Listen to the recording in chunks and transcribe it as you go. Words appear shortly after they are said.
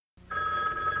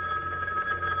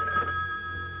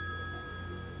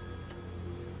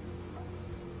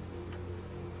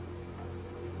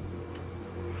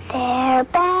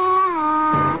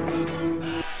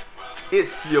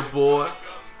It's your boy,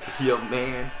 your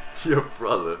man, your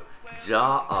brother,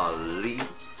 Ja Ali.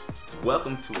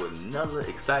 Welcome to another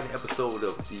exciting episode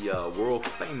of the world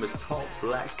famous Talk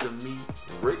Black to Me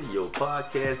radio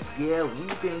podcast. Yeah,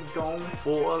 we've been gone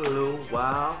for a little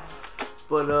while,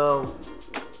 but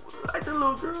like the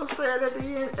little girl said at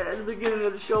the beginning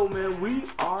of the show, man, we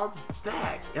are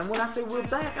back. And when I say we're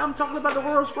back, I'm talking about the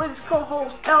world's greatest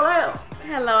co-host, LL.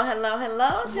 Hello,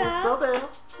 Ja. What's up, L?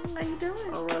 How you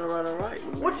doing? All right.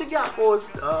 What you got for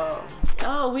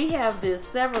us? We have this.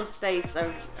 Several states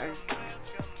are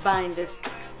buying this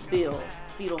bill,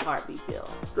 fetal heartbeat bill.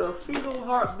 The fetal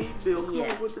heartbeat bill. Come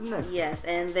on with the next. Yes,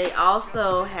 and they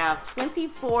also have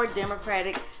 24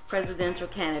 Democratic presidential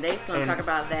candidates. We're going to talk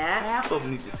about that. Half of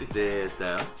them need to sit their ass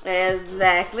down.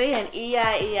 Exactly. And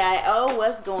EIEIO,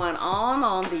 what's going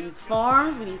on these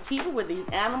farms with these people, with these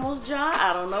animals, John?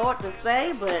 I don't know what to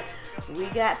say, but we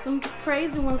got some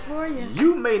crazy ones for you.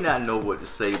 You may not know what to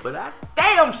say, but I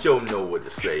damn sure know what to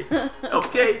say.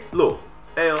 Okay? Look,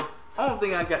 L, only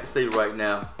thing I got to say right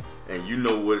now, and you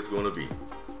know what it's going to be.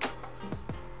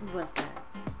 What's that?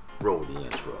 Roll the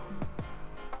intro.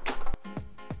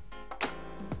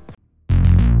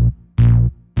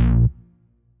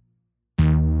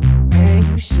 Man,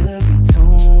 you should be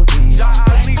tuned in.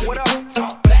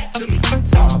 Talk black to me.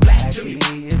 Talk black to me.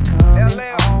 It's coming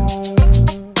on.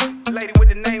 Lady with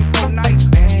the name so nice.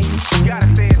 Man, you should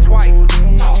gotta say it twice.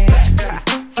 Talk black to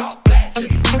me. Talk black to me.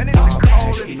 And it's the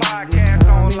coldest podcast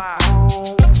online.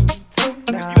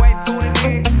 If you ain't tuning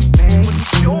in, what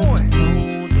you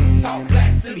doing? Talk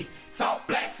black to me. Talk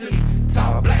black to me.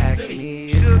 Talk black to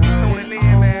me. It's Should be coming tuning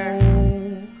in, man.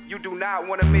 on. You do not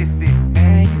want to miss this.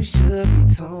 Man, you should be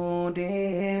tuned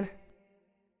in.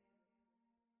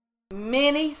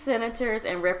 Many senators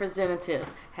and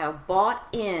representatives have bought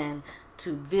in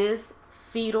to this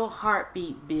fetal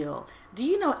heartbeat bill. Do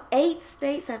you know 8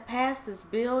 states have passed this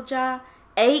bill, Ja?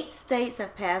 8 states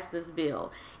have passed this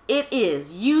bill. It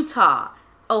is Utah,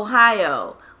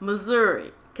 Ohio,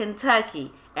 Missouri,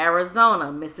 Kentucky,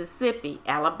 Arizona, Mississippi,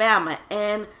 Alabama,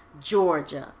 and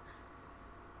Georgia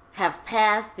have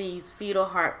passed these fetal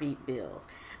heartbeat bills.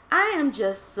 I am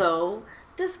just so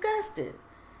disgusted.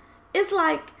 It's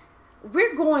like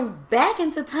we're going back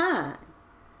into time.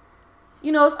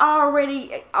 You know, it's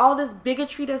already all this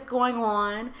bigotry that's going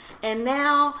on, and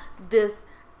now this,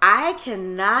 I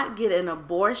cannot get an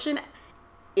abortion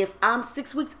if I'm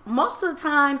 6 weeks. Most of the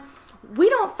time, we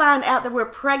don't find out that we're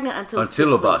pregnant until 6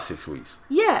 about weeks. 6 weeks.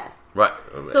 Yes. Right.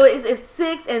 So it's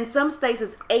 6, and some states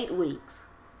it's 8 weeks.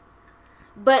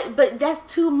 But that's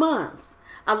 2 months.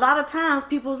 A lot of times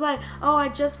people's like, oh, I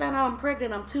just found out I'm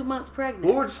pregnant. I'm 2 months pregnant.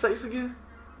 What were the states again?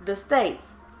 The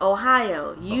states: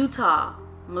 Ohio, Utah,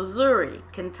 Missouri,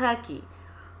 Kentucky,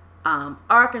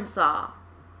 Arkansas.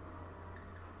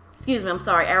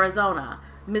 Arizona,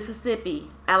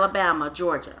 Mississippi, Alabama,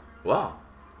 Georgia. Wow.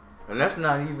 And that's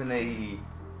not even a.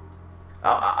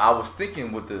 I was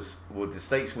thinking with the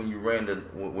states when you ran them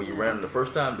the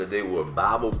first time that they were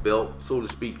Bible Belt, so to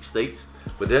speak, states,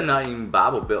 but they're not even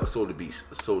Bible Belt, so to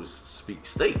speak,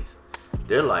 states.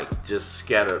 They're like just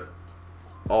scattered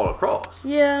all across.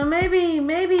 Yeah,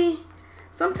 maybe.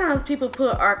 Sometimes people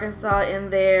put Arkansas in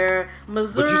there,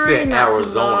 Missouri. But you said not too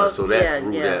Arizona, long. so that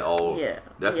threw that all. Yeah,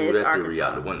 that threw it's that theory Arkansas.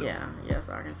 out the window. Yes,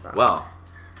 Arkansas. Wow,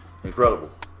 incredible.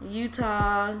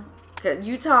 Utah, 'cause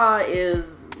Utah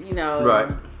is,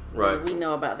 Right. We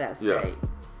know about that Yeah. state.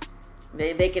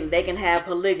 They can have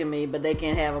polygamy, but they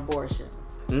can't have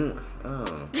abortions.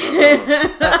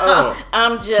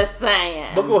 I'm just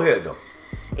saying. But go ahead though.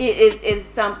 It's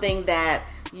something that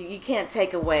you can't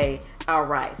take away our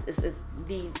rights.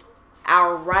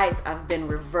 Our rights have been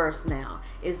reversed now.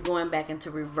 It's going back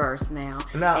into reverse now.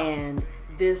 And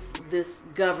this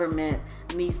government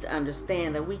needs to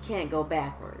understand that we can't go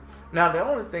backwards. Now, the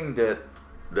only thing that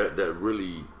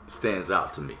really stands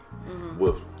out to me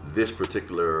with this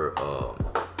particular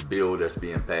bill that's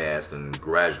being passed and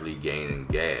gradually gaining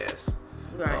gas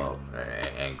Right.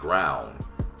 and ground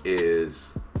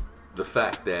is the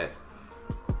fact that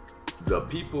the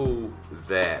people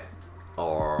that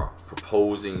are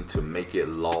proposing to make it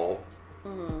law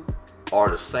are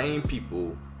the same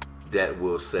people that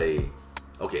will say,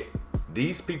 okay,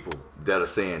 these people that are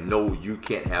saying, no, you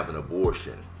can't have an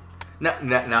abortion. Now,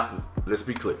 let's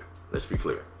be clear.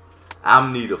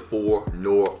 I'm neither for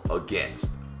nor against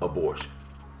abortion.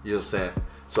 You know what I'm saying?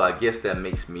 So I guess that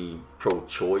makes me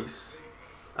pro-choice,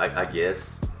 I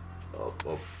guess,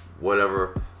 of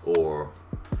whatever, or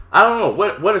I don't know.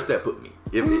 What does that put me?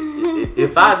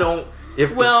 If I don't,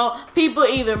 Well, people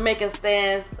either make a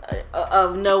stance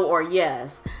of no or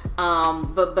yes.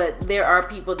 But there are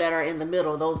people that are in the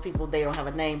middle. Those people, they don't have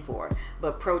a name for it.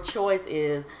 But pro-choice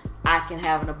is I can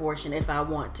have an abortion if I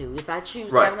want to. If I choose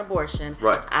to have an abortion,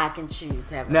 I can choose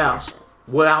to have an abortion. Now,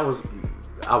 what I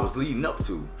was leading up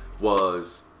to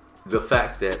was the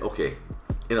fact that, okay,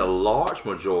 in a large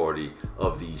majority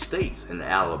of these states, and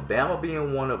Alabama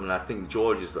being one of them, and I think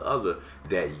Georgia's the other,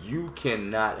 that you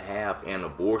cannot have an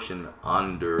abortion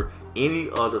under any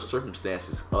other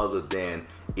circumstances other than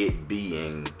it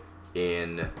being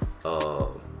in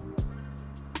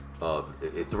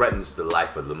it threatens the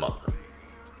life of the mother.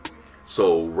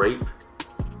 So rape,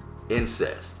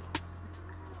 incest.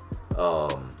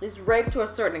 It's rape to a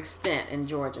certain extent in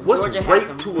Georgia. What's Georgia rape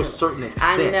has to a certain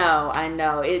extent? I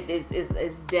know.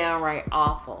 It's downright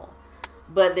awful.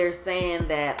 But they're saying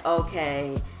that,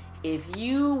 okay, if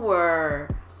you were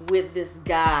with this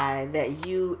guy that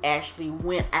you actually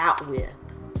went out with.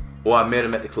 Or I met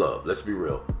him at the club. Let's be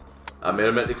real. I met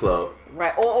him at the club.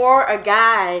 Right. Or a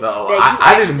guy no, that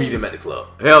I didn't meet him at the club.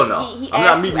 Hell no. I'm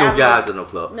not meeting no guys at no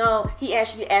club. No, he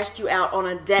actually asked you out on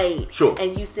a date. Sure.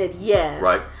 And you said yes.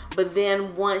 Right. But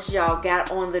then once y'all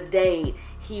got on the date,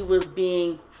 he was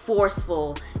being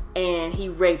forceful and he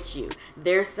raped you.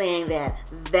 They're saying that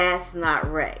that's not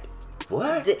rape.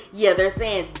 What? Yeah, they're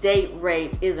saying date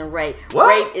rape isn't rape. What?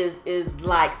 Rape is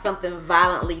like something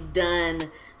violently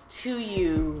done to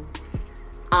you.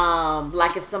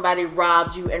 Like if somebody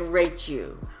robbed you and raped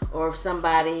you, or if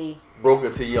somebody broke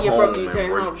into your home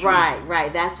and raped you.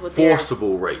 Right. That's what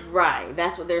forcible rape. Right.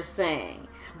 That's what they're saying.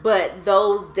 But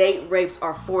those date rapes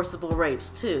are forcible rapes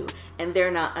too, and they're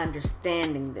not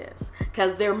understanding this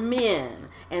because they're men,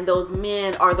 and those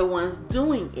men are the ones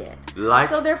doing it.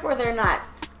 So therefore, they're not.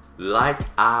 Like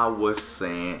I was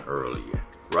saying earlier,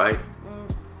 right?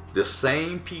 The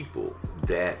same people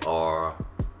that are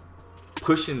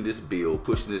pushing this bill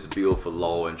for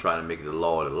law and trying to make it the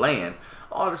law of the land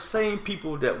are the same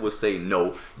people that would say,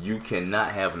 no, you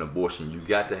cannot have an abortion. You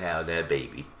got to have that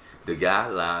baby. The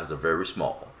guidelines are very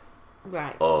small.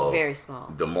 Right, very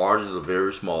small. The margins are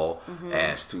very small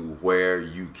as to where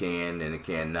you can and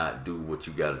cannot do what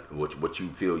you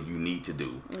feel you need to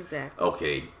do. Exactly.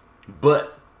 Okay,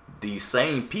 but these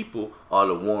same people are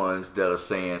the ones that are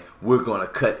saying we're going to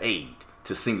cut aid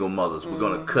to single mothers. We're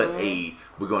going to cut aid.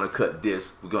 We're going to cut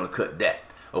this. We're going to cut that.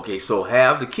 Okay, so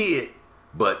have the kid,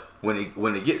 but when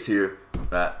it gets here,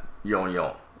 you're on your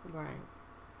own. Right.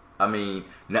 I mean,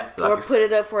 or put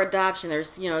it up for adoption.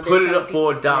 There's, put it up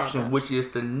for adoption, which is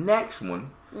the next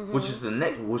one, which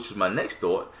is my next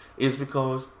thought, is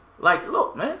because, like,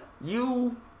 look, man,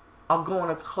 you are going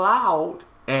to cloud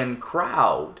and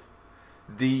crowd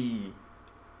the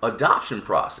adoption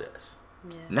process.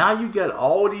 Yeah. Now you got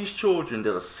all these children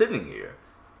that are sitting here.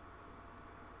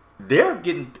 They're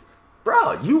getting,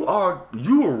 you are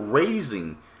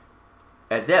raising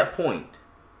at that point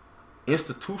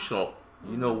institutional.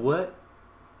 You know what?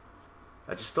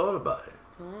 I just thought about it.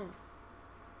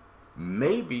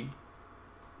 Maybe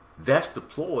that's the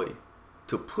ploy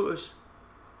to push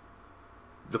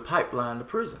the pipeline to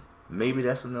prison. Maybe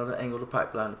that's another angle to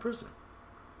pipeline to prison.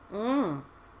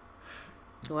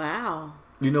 Wow.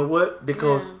 You know what?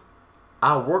 Because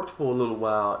I worked for a little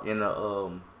while in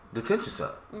a detention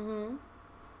center.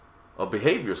 A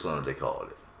behavior center, they called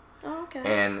it. Oh, okay.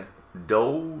 And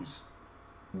those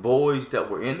boys that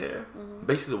were in there,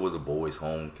 basically it was a boys'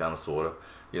 home, kind of, sort of.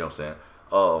 You know what I'm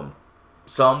saying?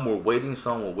 Some were waiting,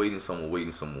 some were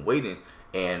waiting,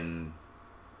 and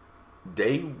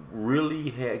they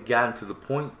really had gotten to the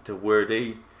point to where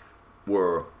they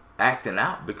were acting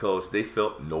out because they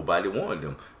felt nobody wanted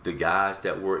them. The guys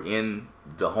that were in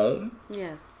the home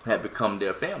had become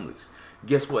their families.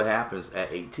 Guess what happens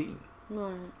at 18?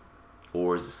 Right.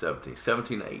 Or is it 17?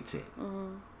 17 to 18.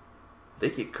 They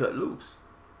get cut loose.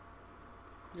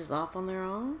 Just off on their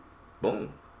own?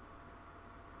 Boom.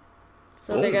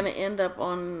 So they're going to end up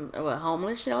on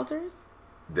homeless shelters?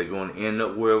 They're going to end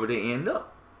up wherever they end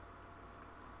up.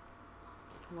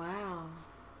 Wow.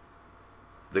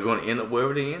 They're going to end up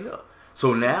wherever they end up.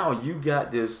 So now you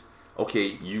got this,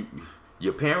 okay,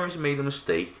 your parents made a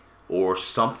mistake, or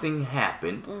something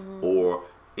happened, or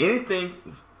anything,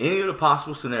 any of the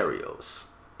possible scenarios.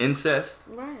 Incest.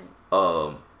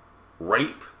 Right.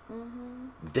 Rape.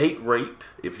 Date rape,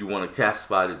 if you want to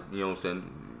classify it, you know what I'm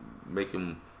saying, make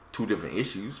them two different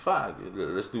issues, fine,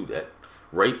 let's do that.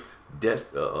 Rape,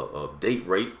 date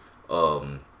rape,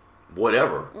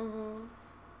 whatever.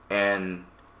 And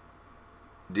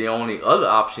the only other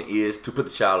option is to put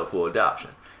the child up for adoption.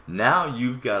 Now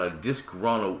you've got a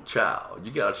disgruntled child.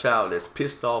 You got a child that's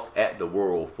pissed off at the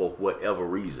world for whatever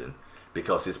reason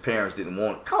because his parents didn't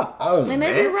want it. Come on, man. And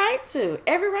every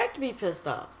right to be pissed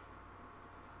off.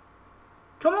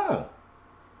 Come on.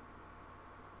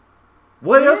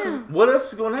 What Yeah. else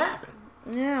is going to happen?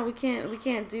 Yeah, we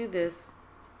can't do this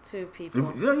to people.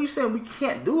 You know, you saying we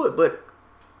can't do it, but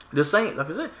the same, like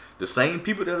I said, the same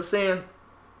people that are saying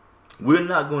we're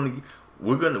not going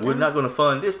to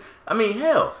fund this. I mean,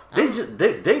 hell,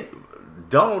 they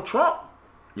Donald Trump,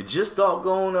 you just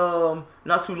doggone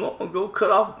not too long ago cut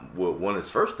off. Well, one of his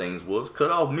first things was cut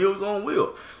off Meals on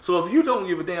Wheels. So if you don't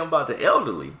give a damn about the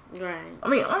elderly, Right. I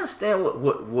mean, I understand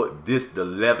what the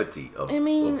levity of,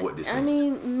 of what this means. I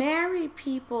mean, married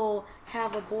people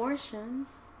have abortions.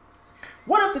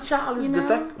 What if the child is You know?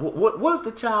 defect? What if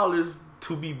the child is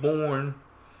to be born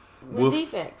With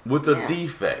defects. With a Yeah.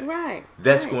 defect. Right.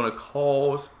 That's right. going to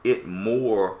cause it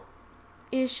more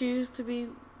issues to be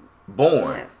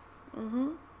born. Yes. Mm-hmm.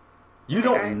 You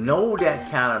don't know that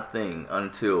kind of thing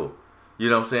until, you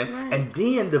know what I'm saying? Right. And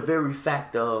then the very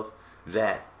fact of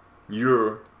that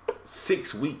you're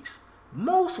 6 weeks.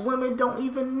 Most women don't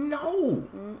even know.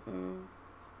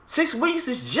 6 weeks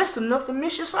is just enough to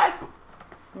miss your cycle.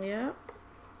 Yep.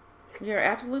 You're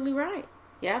absolutely right.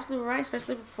 You're absolutely right,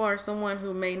 especially for someone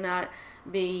who may not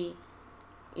be,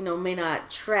 may not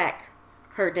track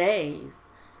her days.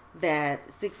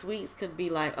 That 6 weeks could be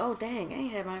like, oh dang, I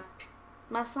ain't had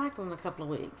my cycle in a couple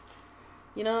of weeks.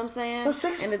 You know what I'm saying? Well,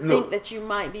 and to think that you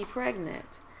might be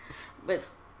pregnant, but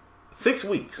 6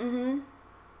 weeks. Mm-hmm.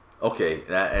 Okay,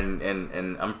 and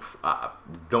I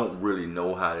don't really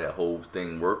know how that whole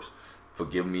thing works.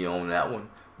 Forgive me on that one,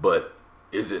 but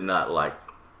is it not like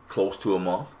close to a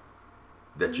month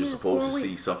that you're supposed to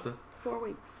see something? 4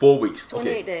 weeks. 4 weeks.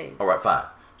 28 okay. days. All right, fine.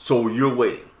 So you're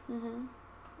waiting. Mm-hmm.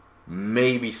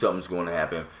 Maybe something's going to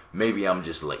happen. Maybe I'm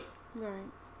just late. Right.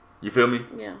 You feel me?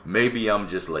 Yeah. Maybe I'm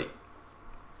just late.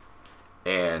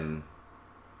 And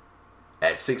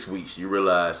at 6 weeks, you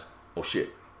realize, oh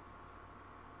shit,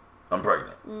 I'm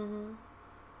pregnant. Mm-hmm.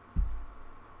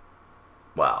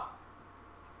 Wow.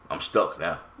 I'm stuck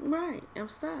now. Right. I'm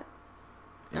stuck.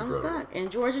 Incredible. I'm stuck. In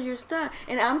Georgia, you're stuck.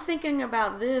 And I'm thinking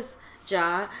about this,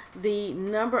 Ja, the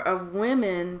number of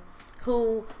women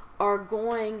who are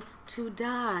going to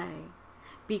die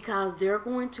because they're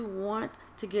going to want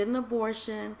to get an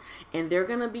abortion, and they're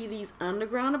going to be these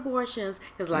underground abortions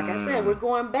because, like I said, we're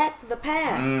going back to the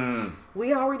past.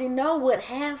 We already know what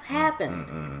has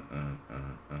happened.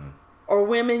 Or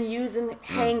women using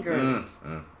hangers.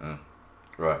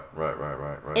 Right.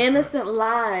 Innocent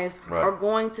lives Right. are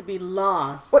going to be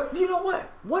lost. But you know what?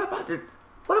 What about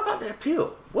that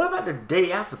pill? What about the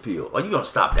day after pill? Are you gonna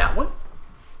stop that one?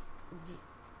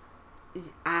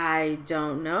 I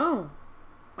don't know.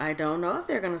 I don't know if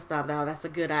they're gonna stop that.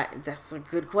 That's a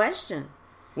good question.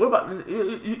 What about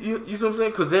you know what I'm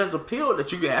saying? Because there's a pill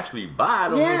that you can actually buy. I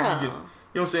don't know if Yeah. you can, you know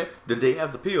what I'm saying? The day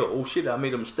after pill. Oh shit! I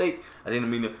made a mistake. I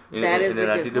didn't mean to. That is and then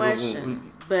a I good did the-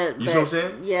 question. But you see what I'm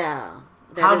saying? Yeah.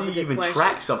 that How is do a you good even question.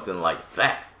 track something like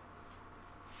that?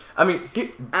 I mean,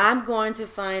 I'm going to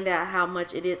find out how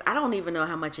much it is. I don't even know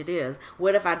how much it is.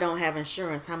 What if I don't have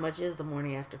insurance? How much is the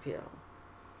morning after pill?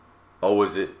 oh,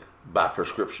 is it by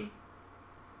prescription?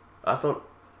 I don't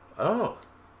know.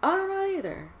 I don't know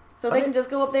either. So they can just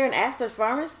go up there and ask the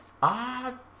pharmacist?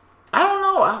 I don't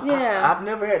know. Yeah. I've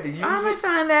never had to use I'm going it. to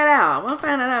find that out. I'm going to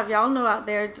find that out. If y'all know out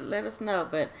there, let us know.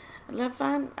 But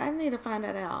I need to find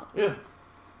that out. Yeah.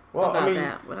 Well, About I mean,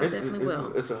 that, but I definitely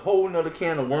will. It's a whole nother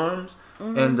can of worms,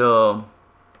 and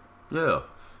yeah.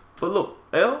 But look,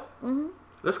 Elle,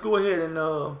 let's go ahead and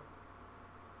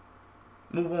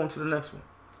move on to the next one.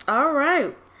 All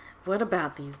right. What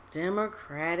about these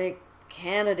Democratic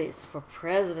candidates for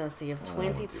presidency of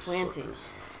 2020?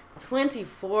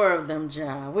 24 of them,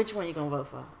 John. Which one you gonna vote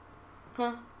for?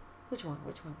 Huh? Which one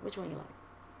you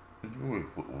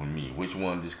like? What me? Which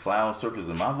one of these clown circus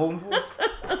am I voting for?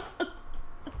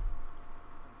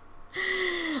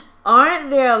 Aren't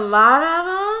there a lot of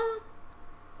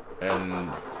them?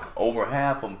 And over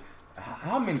half of them.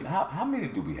 How many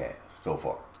do we have so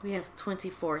far? We have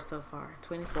 24 so far.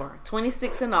 24.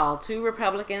 26 in all. 2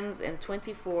 Republicans and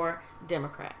 24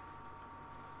 Democrats.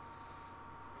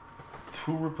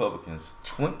 2 Republicans,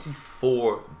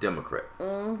 24 Democrats.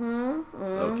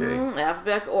 Okay.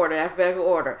 Alphabetical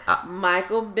order.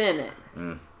 Michael Bennet.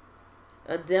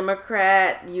 A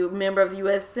Democrat, member of the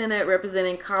U.S. Senate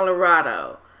representing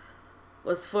Colorado.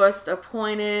 Was first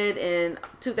appointed in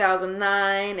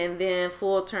 2009 and then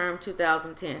full term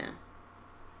 2010.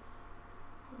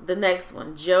 The next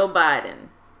one, Joe Biden.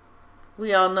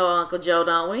 We all know Uncle Joe,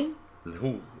 don't we?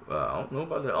 Who? I don't know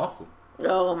about that uncle.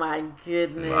 Oh my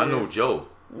goodness. I know Joe.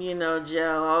 You know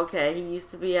Joe. Okay, he used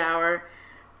to be our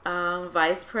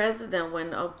vice president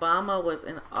when Obama was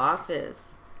in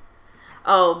office.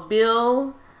 Oh,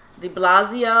 Bill De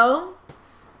Blasio.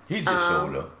 He just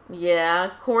showed up.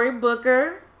 Yeah, Cory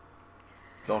Booker.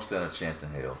 Don't stand a chance in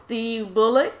hell. Steve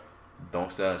Bullock.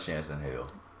 Don't stand a chance in hell.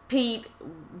 Pete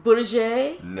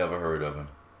Buttigieg. Never heard of him.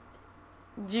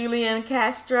 Julian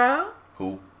Castro.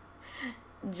 Who?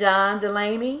 John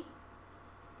Delaney.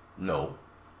 No.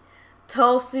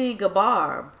 Tulsi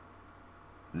Gabbard.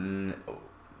 No.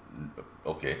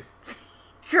 Okay.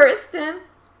 Kirsten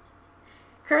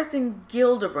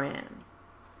Gillibrand.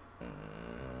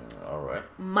 All right.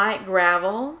 Mike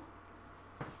Gravel.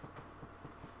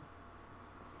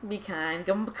 Be kind.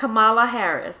 Kamala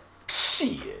Harris.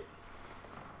 Shit.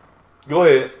 Go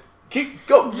ahead.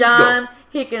 Go. John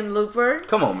Hickenlooper.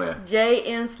 Come on, man. Jay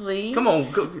Inslee. Come on.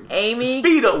 Go. Amy.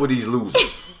 Speed up with these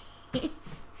losers.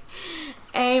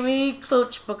 Amy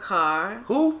Klobuchar.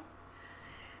 Who?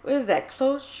 What is that?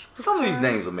 Klobuchar? Some of these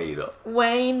names are made up.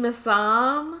 Wayne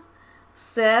Missam.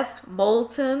 Seth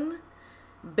Moulton.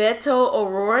 Beto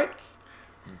O'Rourke.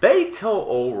 Beto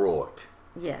O'Rourke.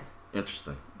 Yes.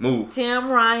 Interesting. Move. Tim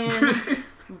Ryan.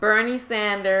 Bernie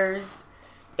Sanders.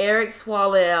 Eric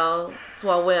Swalwell.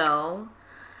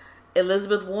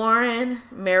 Elizabeth Warren.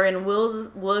 Marianne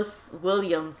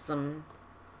Williamson.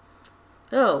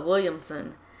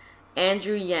 Williamson.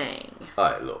 Andrew Yang. All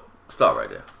right, look. Stop right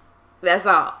there. That's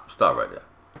all. Stop right there.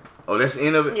 Oh, that's the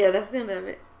end of it? Yeah, that's the end of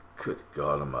it. Good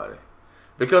God Almighty.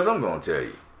 Because I'm going to tell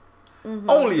you,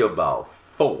 only about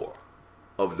 4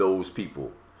 of those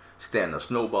people stand a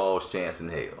snowball's chance in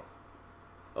hell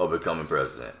of becoming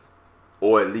president.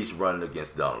 Or at least running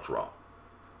against Donald Trump.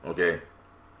 Okay?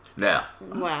 Now.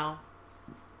 Wow.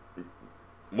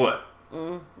 What?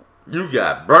 You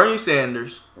got Bernie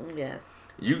Sanders. Yes.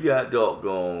 You got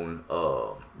doggone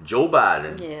Joe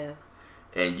Biden. Yes.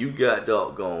 And you got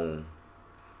doggone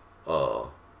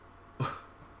Barack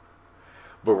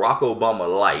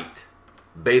Obama light,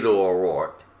 Beto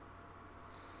O'Rourke.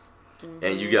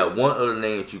 And you got one other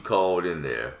name that you called in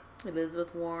there.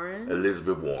 Elizabeth Warren.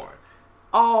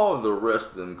 All the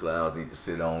rest of them clowns need to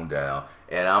sit on down.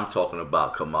 And I'm talking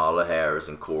about Kamala Harris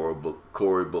and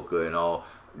Cory Booker and all.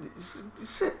 Just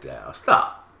sit down.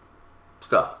 Stop.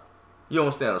 You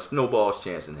don't stand a snowball's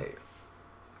chance in hell.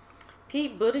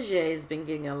 Pete Buttigieg has been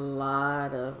getting a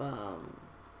lot of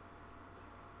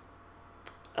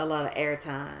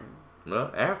airtime. Well,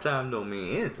 airtime don't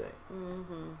mean anything.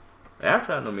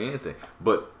 Airtime don't mean anything.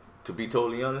 But to be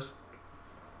totally honest,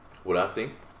 what I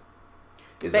think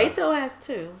is Beto has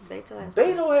too. Beto has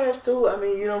too. I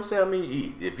mean, you know what I'm saying? I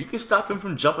mean, if you can stop him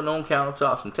from jumping on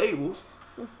countertops and tables,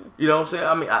 you know what I'm saying?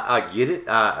 I mean, I get it.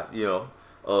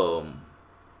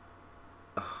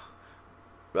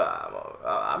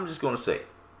 I'm just going to say,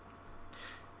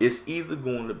 it's either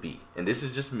going to be, and this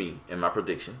is just me and my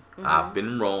prediction. I've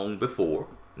been wrong before,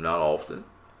 not often,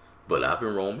 but I've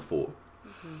been wrong before.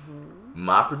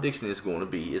 My prediction is going to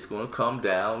be, it's going to come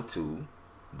down to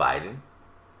Biden,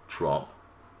 Trump,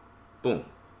 boom,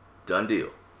 done deal.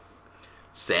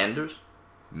 Sanders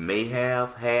may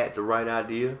have had the right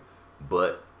idea,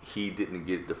 but he didn't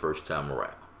get it the first time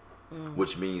around.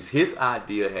 Which means his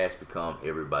idea has become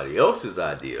everybody else's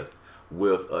idea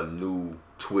with a new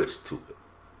twist to it.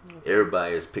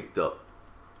 Everybody has picked up.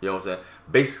 You know what I'm saying?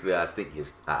 Basically, I think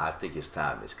his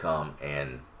time has come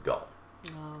and gone.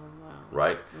 Oh, wow.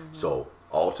 Right? So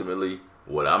ultimately,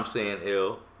 what I'm saying,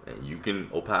 L, and you can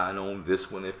opine on this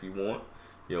one if you want.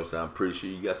 You know what I'm saying? I'm pretty sure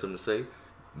you got something to say.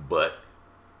 But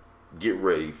get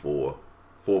ready for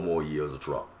 4 more years of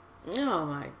Trump. Oh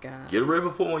my God. Get ready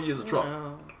for 4 more years of Trump.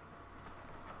 No.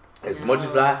 As much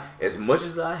as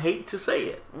I hate to say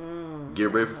it,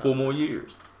 get ready for 4 more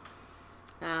years.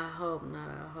 I hope not.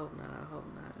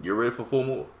 Get ready for 4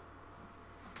 more.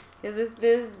 Because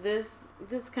this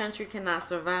country cannot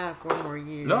survive 4 more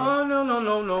years. No.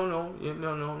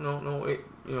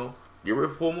 Get ready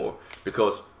for 4 more.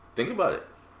 Because think about it.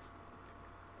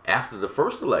 After the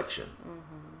first election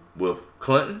with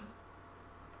Clinton,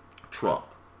 Trump,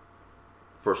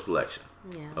 first election.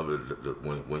 Yes.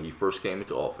 When he first came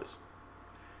into office,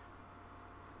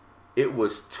 it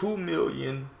was 2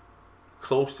 million,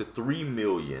 close to 3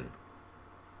 million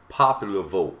popular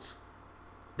votes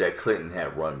that Clinton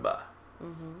had won by.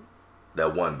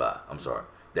 That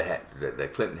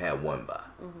Clinton had won by,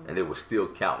 and they were still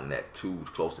counting that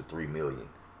close to 3 million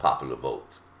popular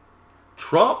votes.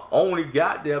 Trump only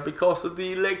got there because of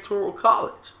the Electoral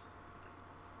College.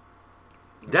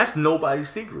 That's nobody's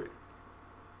secret.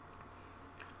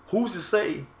 Who's to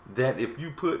say that if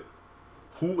you put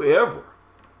whoever,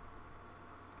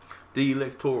 the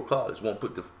Electoral College won't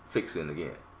put the fix in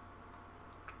again?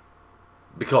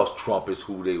 Because Trump is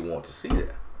who they want to see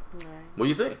there. Right. What do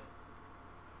you think?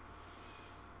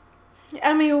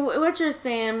 I mean, what you're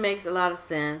saying makes a lot of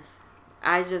sense.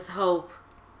 I just hope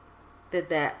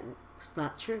that is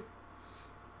not true.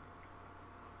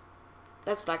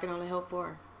 That's what I can only hope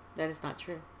for. That it's not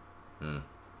true.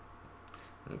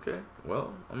 Okay.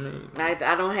 Well, I mean, I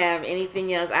don't have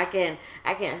anything else. I can't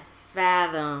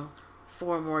fathom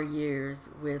 4 more years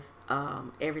with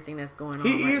everything that's going on.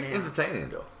 he right is now. entertaining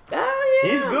though. Oh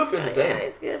yeah, He's good for entertainment. Yeah,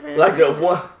 he's good for Like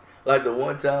entertainment. the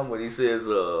one time when he says,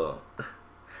 "You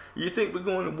think we're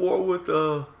going to war with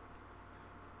Iran.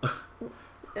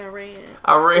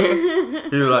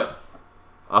 He was like,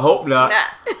 "I hope not."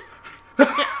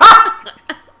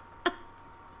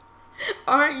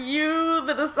 Aren't you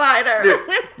the decider? Yeah,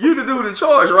 you the dude in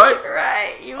charge, right?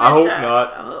 Right. You I in hope charge.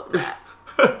 not. I hope not.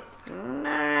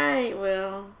 Alright,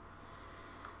 well.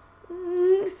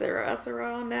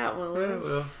 Sarah on that one. Yeah,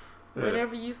 well, yeah.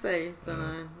 Whatever you say,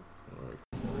 son.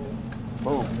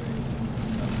 Boom.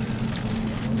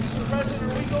 Mr. President,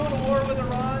 are we going to war with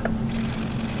Iran?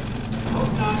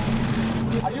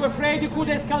 Are you afraid it could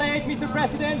escalate, Mr.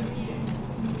 President?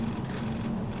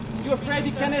 You afraid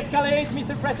it can escalate,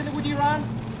 Mr. President, with Iran?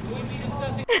 We'll be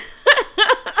discussing.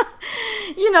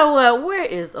 You know what? Where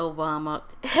is Obama?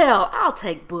 Hell, I'll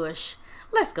take Bush.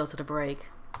 Let's go to the break.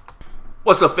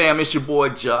 What's up, fam? It's your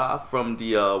boy Ja from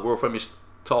the World Famous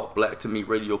Talk Black to Me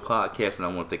radio podcast, and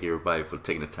I want to thank everybody for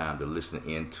taking the time to listen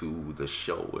into the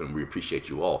show, and we appreciate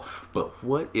you all. But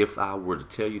what if I were to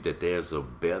tell you that there's a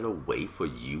better way for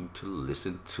you to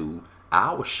listen to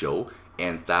our show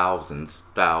and thousands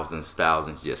of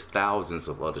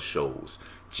other shows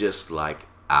just like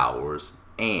ours?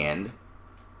 And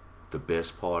the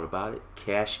best part about it,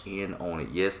 cash in on it.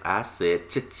 Yes, I said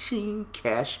cha-ching,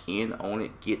 cash in on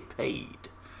it, get paid.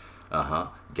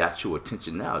 Got your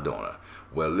attention now, don't I?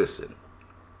 Well, listen,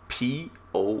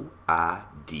 POIDCOIN,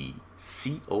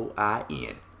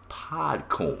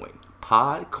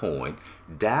 Podcoin,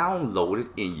 download it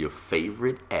in your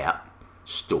favorite app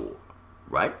store,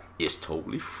 right? It's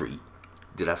totally free.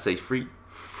 Did I say free?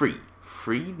 Free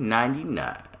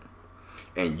 99.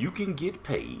 And you can get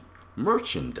paid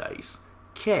merchandise,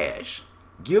 cash,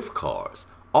 gift cards,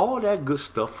 all that good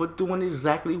stuff for doing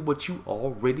exactly what you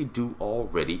already do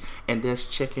already, and that's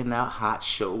checking out hot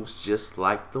shows just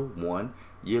like the one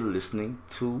you're listening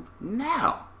to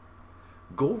now.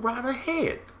 Go right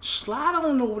ahead. Slide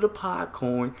on over to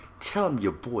Podcoin. Tell them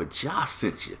your boy Ja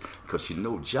sent you, because you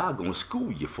know Ja gonna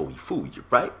school you before he fool you,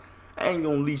 right? I ain't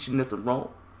gonna lead you nothing wrong.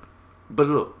 But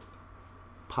look,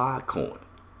 Podcoin,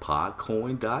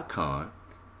 podcoin.com.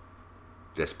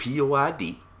 That's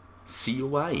POIDCOIN,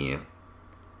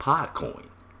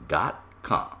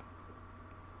 podcoin.com.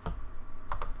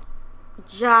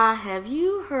 Ja, have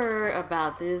you heard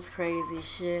about this crazy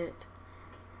shit?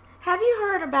 Have you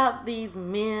heard about these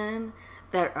men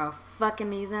that are fucking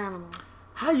these animals?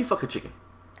 How you fuck a chicken?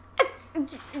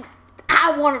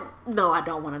 I want to. No, I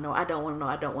don't want to know. I don't want to know.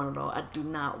 I don't want to know. I do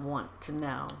not want to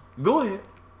know. Go ahead.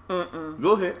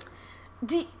 Go ahead.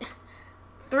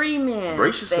 3 men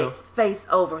Brace yourself. face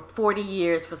over 40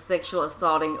 years for sexual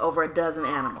assaulting over a dozen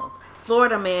animals.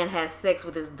 Florida man has sex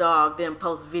with his dog, then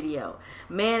posts video.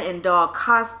 Man in dog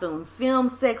costume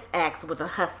films sex acts with a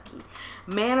husky.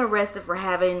 Man arrested for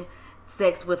having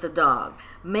sex with a dog.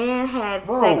 Man had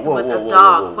sex with a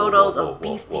dog. Photos of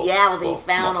bestiality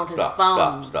found on his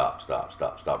phone. Stop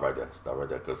right there. Stop right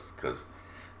there, because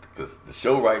the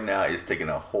show right now is taking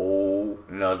a whole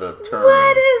nother turn.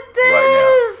 What is this?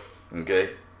 Right now.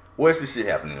 Okay? Where's this shit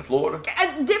happening? In Florida?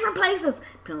 Different places.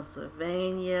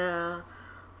 Pennsylvania,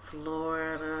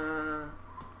 Florida.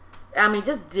 I mean,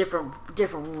 just different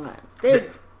ones.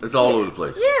 It's all over the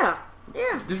place. Yeah.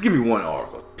 Just give me one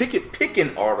article. Pick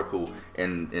an article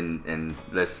and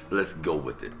let's go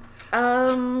with it.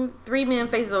 3 men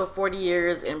face over 40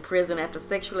 years in prison after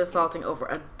sexually assaulting over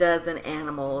a dozen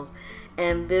animals.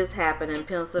 And this happened in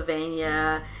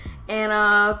Pennsylvania. And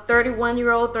a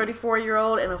 31-year-old,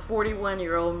 34-year-old, and a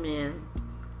 41-year-old men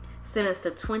sentenced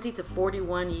to 20 to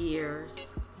 41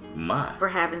 years for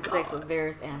having sex with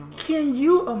various animals. Can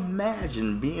you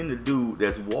imagine being the dude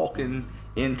that's walking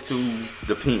into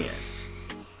the pen?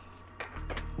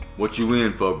 What you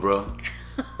in for, bro?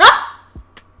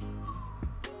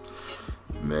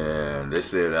 Man, they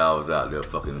said I was out there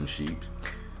fucking them sheep.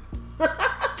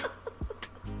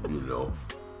 You know.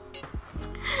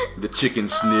 The chicken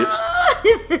snitch.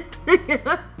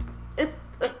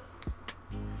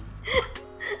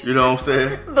 You know what I'm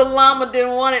saying? The llama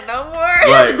didn't want it no more.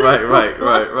 Right.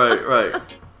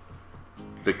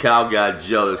 The cow got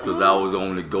jealous because I was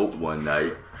on the goat one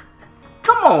night.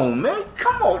 Come on, man.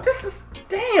 Come on. This is...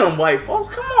 Damn, white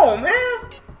folks. Come on, man.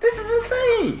 This is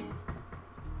insane.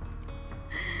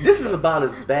 This is about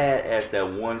as bad as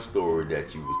that one story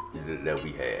that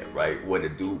we had, right? Where the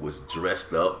dude was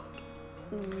dressed up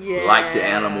Yeah. like the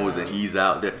animals and he's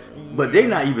out there. But they're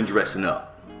not even dressing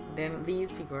up. Then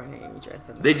these people are not even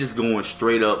dressing up. They just going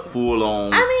straight up, full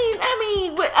on.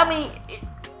 I mean,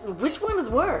 which one is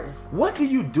worse? What do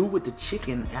you do with the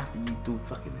chicken after you do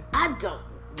fucking it? I don't.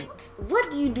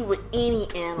 What do you do with any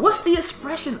animal? What's the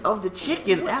expression of the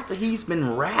chicken after he's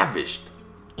been ravished?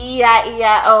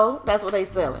 E-I-E-I-O. That's what they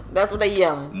selling. That's what they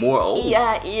yelling. More old.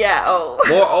 E-I-E-I-O.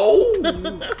 More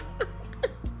old?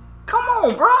 Come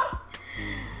on, bro.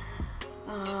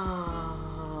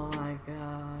 Oh my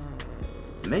God.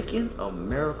 Making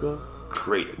America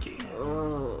great again.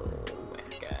 Oh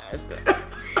my gosh.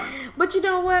 But you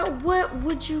know what? What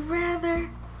would you rather?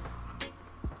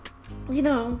 You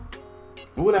know,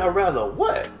 Would I rather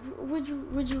what? would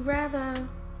you rather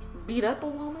beat up a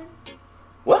woman?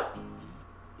 What?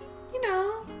 You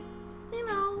know.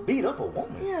 Beat up a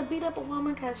woman? Yeah, beat up a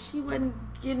woman because she wasn't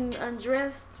getting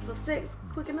undressed for sex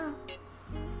quick enough.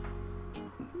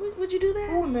 Would you do that?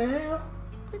 Who in the hell?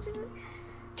 Would you do?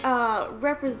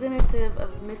 Representative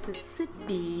of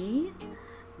Mississippi,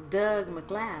 Doug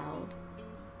McLeod,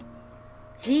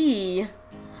 he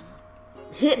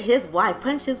hit his wife,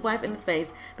 punched his wife in the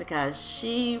face because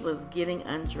she was getting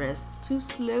undressed too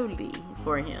slowly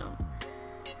for him.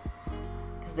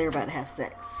 Because they're about to have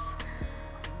sex.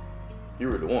 You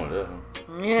really wanted that, huh?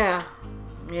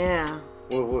 Yeah.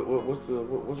 What's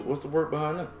the word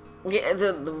behind that? Yeah,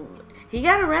 he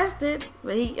got arrested,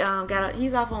 but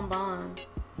he's off on bond.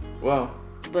 Wow.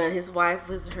 But his wife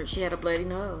she had a bloody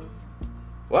nose.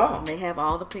 Wow. And they have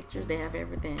all the pictures, they have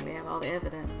everything, they have all the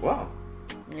evidence. Wow.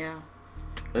 Yeah.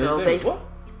 And his So name is what?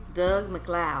 Doug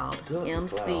McLeod, Doug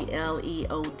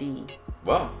McLeod.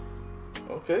 Wow.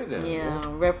 Okay then. Yeah,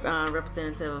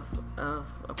 representative of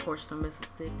a portion of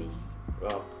Mississippi.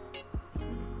 Wow.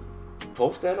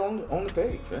 Post that on the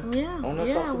page, man. Yeah, On that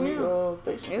yeah, Talk to Me will.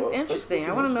 Facebook. It's interesting.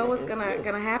 I want to know what's Yeah.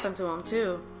 gonna happen to him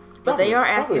too. But Probably- they are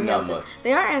probably asking not him to. much.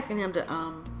 They are asking him to.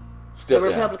 Step The down.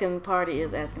 Republican Party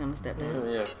is asking him to step down.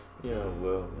 Yeah.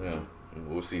 Well, yeah.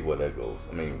 We'll see where that goes.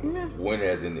 I mean, Yeah. when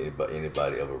has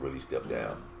anybody ever really stepped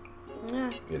down?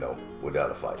 Yeah. You know,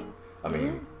 without a fight. I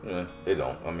mean, Mm-hmm. yeah, they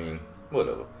don't. I mean,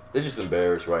 whatever. They're just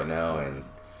embarrassed right now, and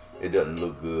it doesn't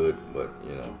look good. But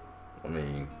you know, I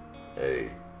mean, hey,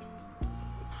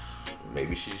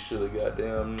 maybe she should have got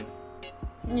them.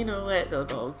 You know what?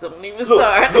 Don't even Look,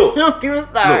 start. look, Don't even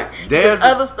start. look, There's there's-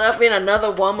 other stuff in. Another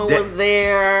woman That- was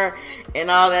there, and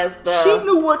all that stuff. She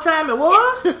knew what time it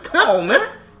was. Come on, man.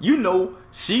 You know,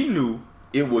 she knew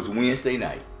it was Wednesday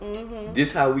night. Mm-hmm.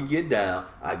 This how we get down.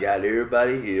 I got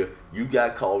everybody here. You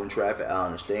got caught in traffic. I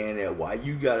understand that. Why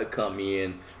you gotta come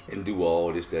in and do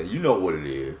all this stuff? You know what it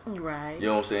is. Right. You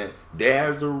know what I'm saying?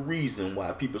 There's a reason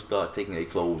why people start taking their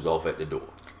clothes off at the door.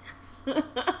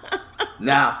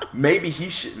 Now, maybe he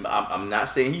should. I'm not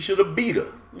saying he should have beat her.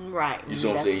 Right. You see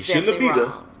what I'm That's saying? He shouldn't have beat definitely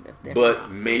her. wrong. That's definitely But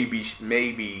wrong.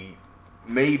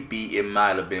 maybe it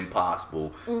might have been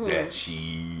possible that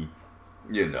she,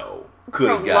 you know, could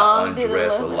have got Prolonged it a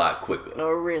undressed a little. lot quicker.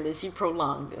 Oh, really? She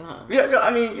prolonged it, huh? Yeah,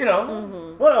 I mean, you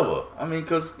know, whatever. I mean,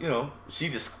 because, you know, she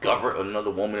discovered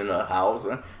another woman in her house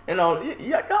and all.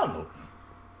 Yeah, y'all know.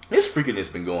 This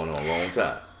freakiness been going on a long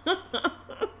time.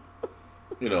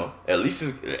 You know, at least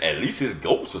his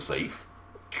goats are safe.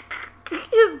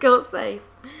 His goat safe.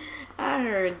 I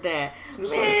heard that.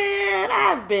 Just Man,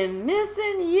 I've been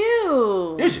missing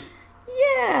you. Is you?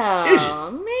 Yeah. Is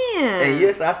you? Man. And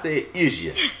yes, I said is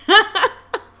you.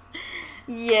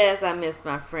 Yes, I miss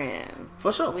my friend.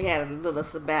 For sure. We had a little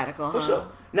sabbatical, For huh? sure.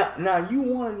 Now you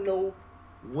want to know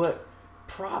what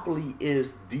probably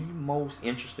is the most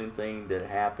interesting thing that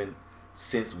happened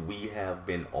since we have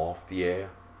been off the air?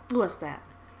 What's that?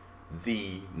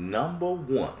 The number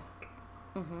one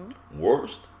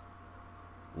worst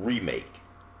remake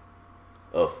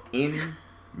of any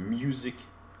music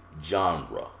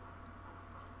genre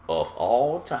of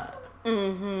all time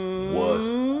was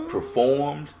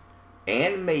performed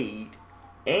and made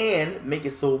and make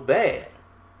it so bad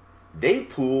they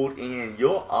pulled in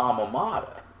your alma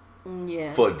mater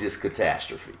Yes. for this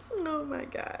catastrophe. Oh my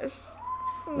gosh.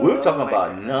 We're talking my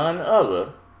about none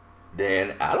other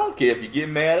than, I don't care if you get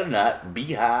mad or not,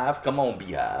 Beehive, come on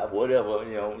Beehive, whatever,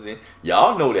 you know what I'm saying?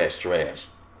 Y'all know that's trash.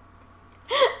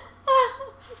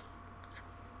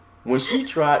 When she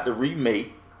tried to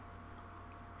remake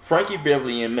Frankie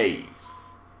Beverly and Maze,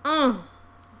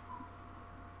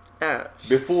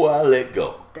 Before I Let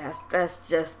Go. That's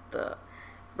just the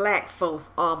black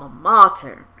folks alma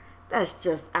mater. That's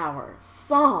just our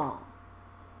song.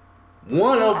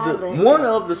 One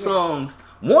of the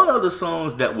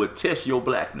songs that would test your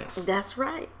blackness. That's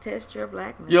right. Test your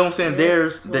blackness. You know what I'm saying?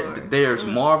 Yes, There's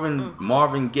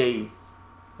Marvin Gaye,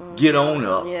 Get On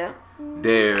Up. Yeah.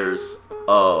 There's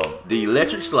The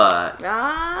Electric Slide.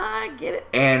 I get it.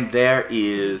 And there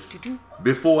is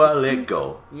Before I Let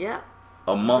Go. Yep.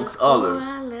 Amongst Before others,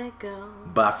 I let go.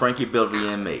 by Frankie Beverly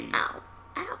and Maze. Ow.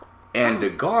 Ow. And the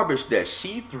garbage that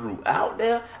she threw out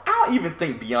there, I don't even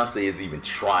think Beyonce is even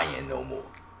trying no more.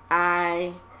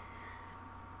 I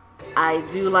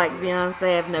do like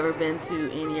Beyonce. I've never been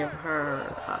to any of her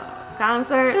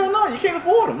concerts. Hell no, you can't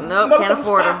afford them. Nope, can't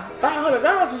afford them.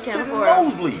 $500 is sitting in afford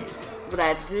 'em. nosebleeds. But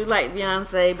I do like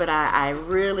Beyonce, but I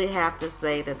really have to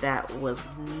say that was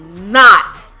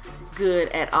not good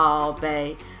at all,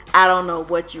 bae. I don't know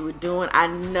what you were doing. I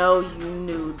know you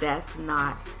knew that's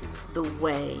not the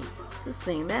way to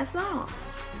sing that song.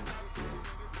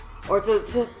 Or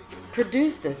to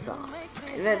produce this song.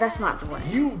 That's not the way.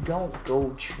 You don't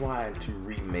go trying to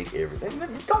remake everything.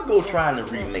 Don't go trying to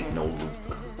remake no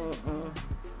Luther.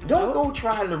 Don't go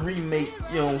trying to remake,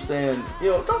 you know what I'm saying?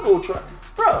 You know, don't go try.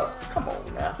 Bruh, come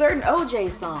on now. Certain OJ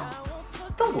songs.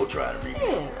 Don't go trying to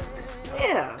remake.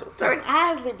 Yeah. Certain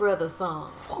Isley Brothers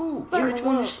songs. Who? Certain Which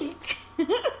one ones. is she?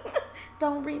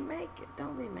 Don't remake it.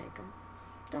 Don't remake them.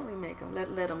 Don't remake them.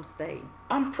 Let them stay.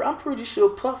 I'm pretty sure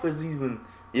Puff is even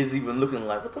looking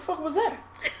like, what the fuck was that?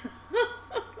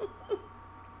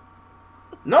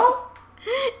 No?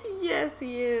 Yes,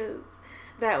 he is.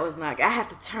 That was not. I have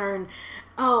to turn.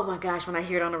 Oh my gosh! When I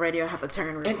hear it on the radio, I have to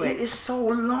turn real And quick. it is so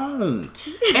long.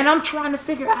 And I'm trying to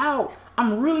figure out.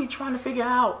 I'm really trying to figure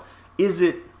out. Is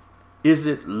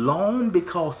it long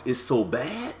because it's so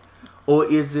bad, or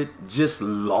is it just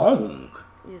long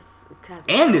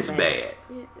and it's bad?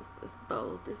 Yeah, it's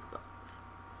both. It's both.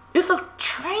 It's a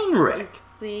train wreck. It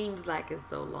seems like it's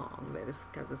so long that it's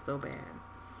because it's so bad.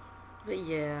 But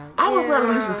yeah, I would rather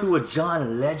listen to a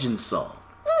John Legend song.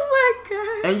 Oh my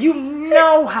god! And you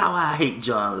know how I hate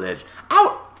John Legend.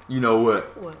 You know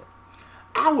what? What?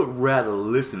 I would rather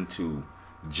listen to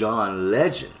John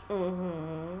Legend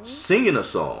singing a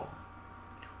song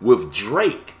with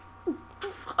Drake.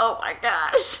 Oh my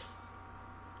gosh!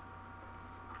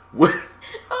 With,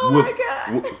 Oh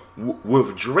my god!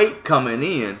 with Drake coming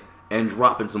in and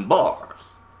dropping some bars.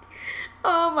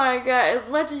 Oh my god! As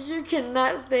much as you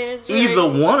cannot stand Drake, Either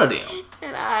one of them.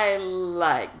 and I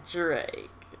like Drake.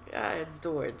 I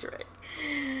adore Drake,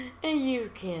 and you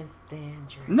can't stand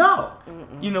Drake. No.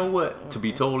 You know what? To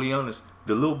be totally honest,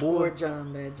 the little boy, Or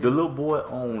John Legend. the little boy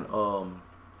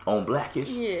on Blackish,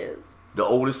 Yes. the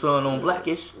oldest son on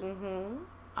Blackish.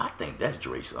 I think that's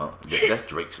Drake's son. That's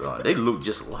Drake's son. They look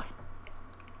just alike.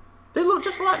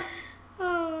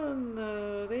 Oh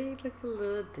no, they look a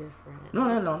little different.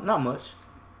 No, not much.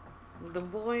 The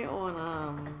boy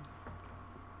on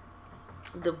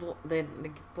the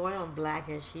boy on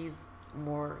Blackish, he's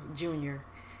more Junior.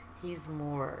 He's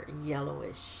more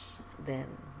yellowish than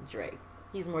Drake.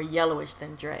 He's more yellowish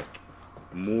than Drake.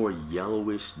 More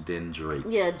yellowish than Drake.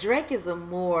 Yeah, Drake is a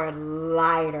more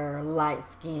light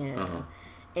skin,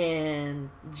 and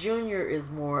Junior is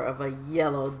more of a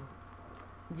yellow,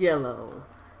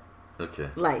 Okay.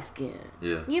 light skin.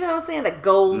 Yeah. You know what I'm saying? The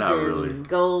golden, Not really.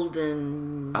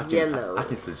 golden yellow. I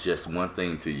can suggest one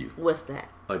thing to you. What's that?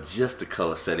 Adjust the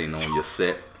color setting on your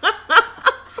set.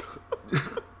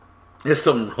 There's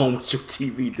something wrong with your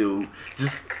TV, dude.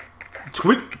 Just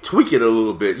tweak it a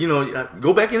little bit. You know,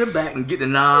 go back in the back and get the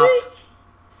knobs.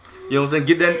 You know what I'm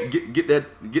saying? Get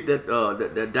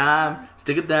that dime.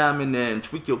 Stick a dime in there and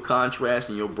tweak your contrast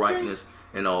and your brightness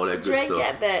and all that good Drake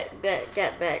stuff.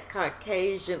 got that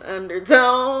Caucasian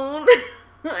undertone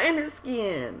in his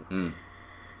skin,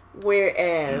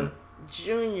 whereas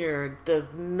Junior does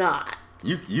not.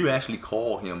 You actually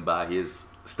call him by his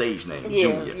stage name, Yeah,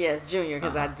 Junior. yes, Junior,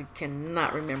 because I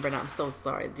cannot remember, and I'm so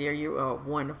sorry, dear. You are a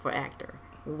wonderful actor.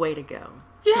 Way to go.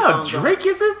 Yeah, Drake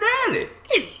is his daddy.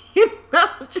 No,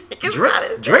 Drake is not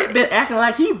his Drake been acting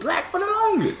like he black for the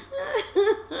longest.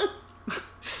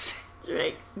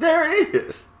 Drake. There it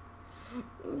is.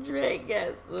 Drake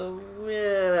got some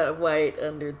white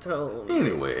undertone.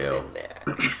 Anyway, in El. there.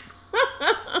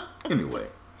 Anyway.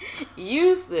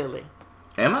 You silly.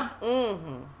 Am I?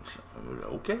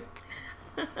 Okay.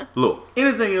 Look,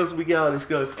 anything else we gotta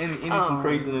discuss? Any some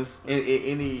craziness?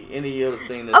 Any other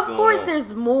thing that's going on? Of course,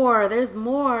 there's more. There's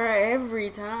more every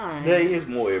time. There is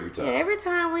more every time. Yeah, every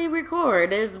time we record,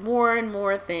 there's more and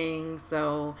more things.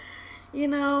 So, you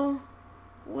know,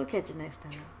 we'll catch you next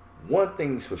time. One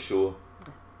thing's for sure,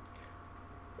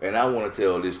 and I want to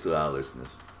tell this to our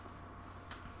listeners.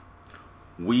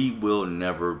 we will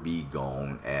never be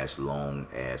gone as long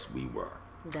as we were.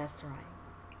 That's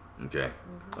right. Okay?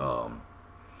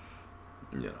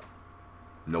 You know,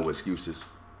 no excuses,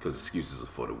 because excuses are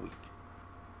for the weak.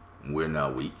 We're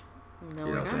not weak. No, You know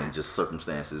we're what I'm saying? not. Just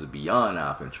circumstances beyond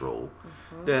our control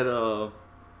that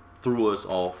threw us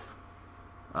off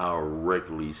our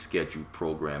regularly scheduled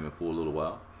programming for a little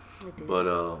while. We did.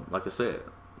 But like I said,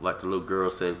 like the little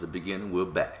girl said at the beginning, we're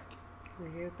back.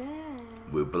 We're back.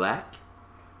 We're black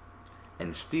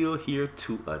and still here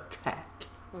to attack.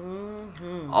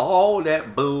 All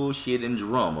that bullshit and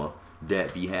drama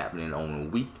that be happening on a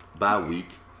week by week,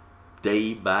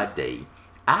 day by day,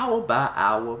 hour by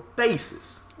hour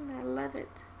basis. And I love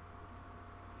it.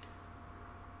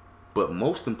 But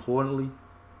most importantly,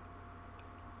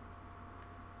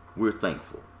 we're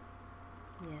thankful.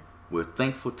 Yes. We're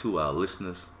thankful to our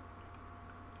listeners.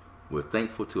 We're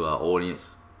thankful to our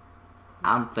audience.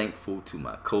 I'm thankful to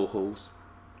my co-hosts.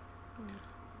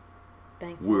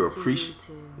 Thankful We're to you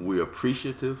too. we're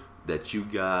appreciative that you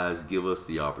guys give us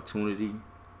the opportunity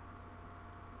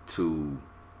to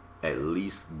at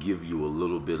least give you a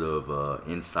little bit of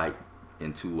insight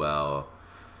into our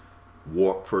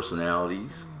warped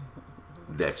personalities.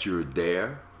 That you're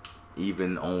there,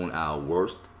 even on our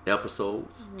worst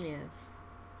episodes, Yes.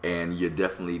 and you're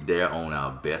definitely there on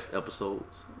our best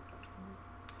episodes.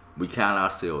 We count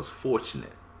ourselves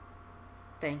fortunate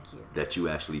Thank you. that you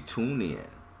actually tune in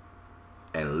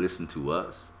and listen to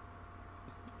us.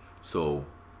 So,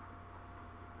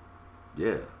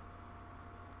 yeah,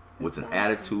 with an That's awesome.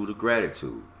 attitude of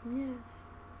gratitude. Yes.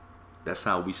 That's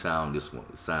how we sign this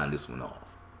one off.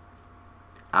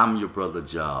 I'm your brother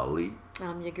Jolly,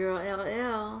 I'm your girl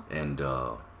LL. and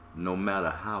no matter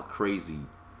how crazy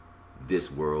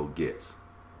this world gets,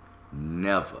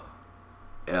 never,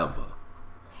 ever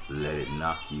let it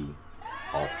knock you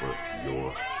off of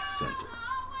your center.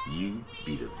 You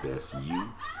be the best you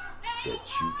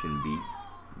that you can be,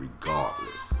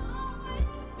 regardless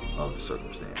of the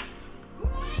circumstances.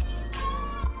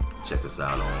 Check us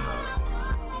out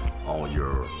on all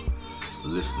your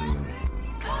listening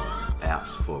apps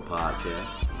for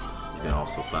podcasts. You can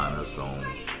also find us on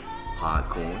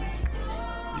Podcoin.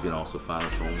 You can also find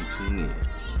us on TuneIn.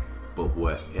 But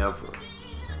wherever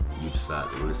you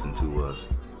decide to listen to us,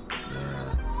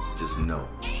 man, just know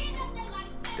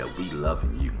that we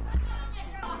loving you.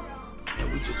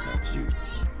 And we just want you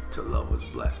to love us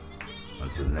black.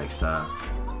 Until next time,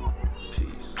 peace.